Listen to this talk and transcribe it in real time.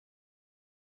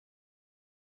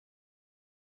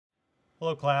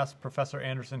Hello class, Professor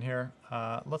Anderson here.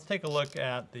 Let's take a look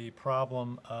at the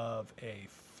problem of a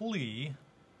flea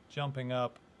jumping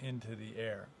up into the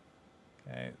air.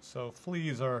 Okay, so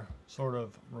fleas are sort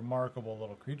of remarkable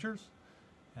little creatures,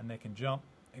 and they can jump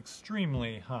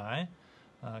extremely high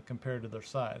compared to their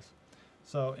size.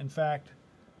 So in fact,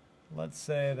 let's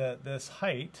say that this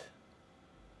height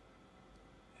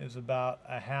is about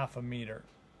a half a meter.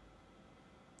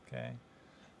 Okay.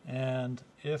 And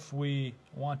if we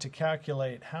want to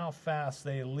calculate how fast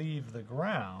they leave the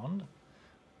ground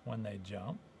when they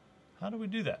jump, how do we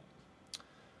do that?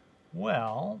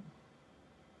 Well,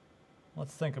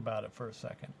 let's think about it for a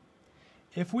second.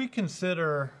 If we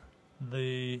consider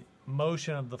the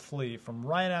motion of the flea from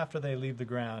right after they leave the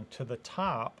ground to the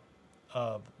top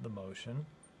of the motion,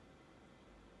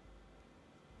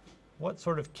 what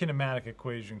sort of kinematic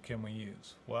equation can we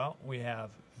use? Well, we have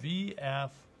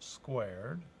VF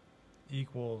squared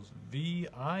equals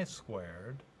VI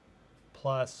squared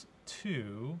plus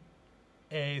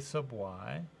 2A sub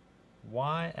y,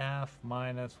 YF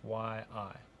minus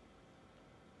YI.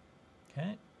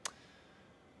 Okay?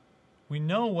 We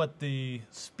know what the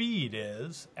speed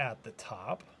is at the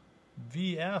top.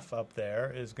 VF up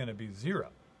there is going to be 0.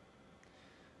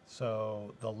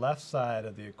 So the left side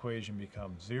of the equation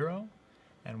becomes 0,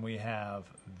 and we have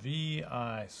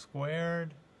VI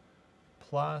squared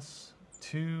plus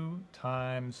 2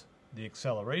 times the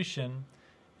acceleration,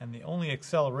 and the only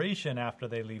acceleration after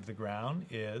they leave the ground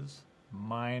is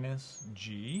minus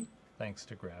g, thanks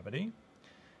to gravity.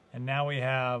 And now we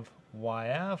have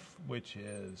YF, which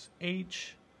is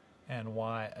h, and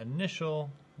Y initial,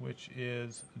 which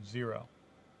is 0.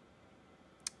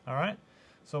 All right,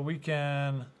 so we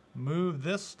can move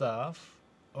this stuff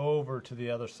over to the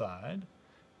other side.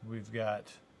 We've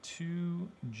got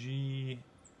 2gh.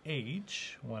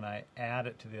 When I add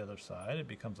it to the other side, it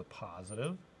becomes a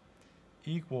positive,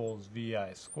 equals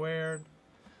VI squared.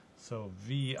 So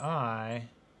VI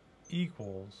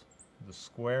equals the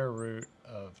square root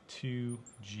of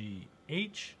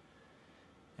 2gh.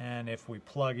 And if we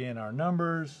plug in our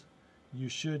numbers, you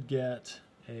should get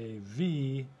a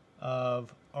V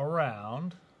of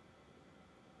around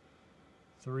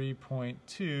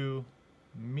 3.2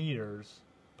 meters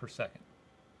per second.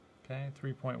 Okay,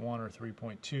 3.1 or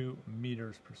 3.2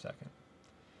 meters per second.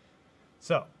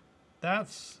 So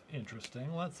that's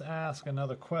interesting. Let's ask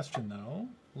another question though.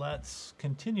 Let's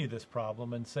continue this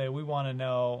problem and say we want to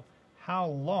know how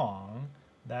long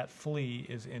that flea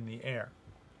is in the air.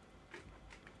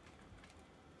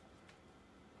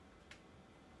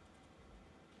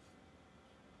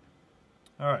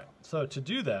 All right, so to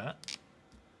do that,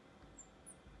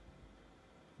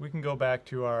 we can go back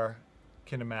to our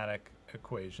kinematic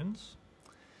equations,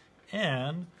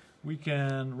 and we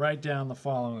can write down the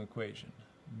following equation.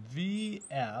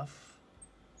 VF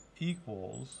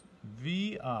equals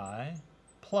VI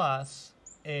plus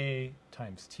A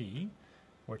times T,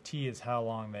 where T is how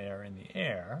long they are in the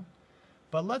air.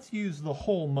 But let's use the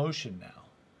whole motion now.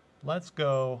 Let's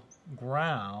go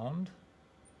ground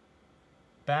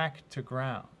back to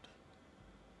ground.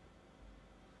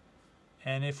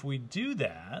 And if we do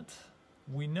that,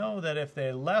 we know that if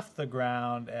they left the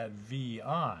ground at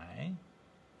VI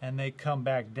and they come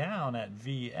back down at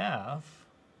VF,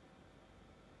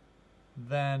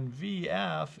 then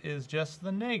VF is just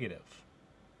the negative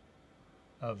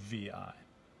of VI.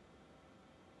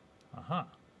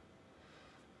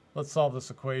 Let's solve this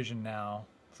equation now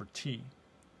for T.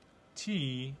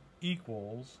 T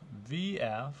equals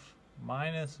VF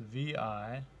minus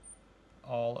VI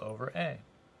all over A,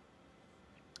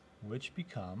 which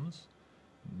becomes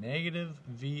negative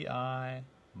VI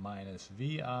minus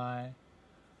VI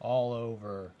all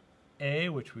over A,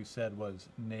 which we said was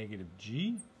negative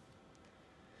G.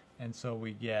 And so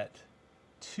we get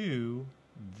 2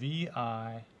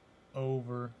 VI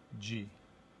over G.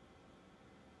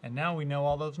 And now we know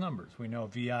all those numbers. We know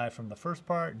VI from the first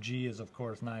part. G is, of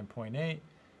course, 9.8.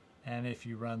 And if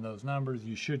you run those numbers,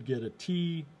 you should get a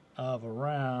T of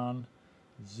around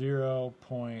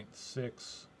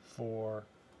 0.64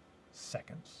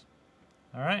 seconds.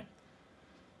 All right,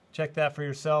 check that for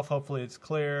yourself. Hopefully it's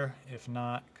clear. If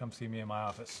not, come see me in my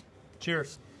office.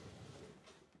 Cheers.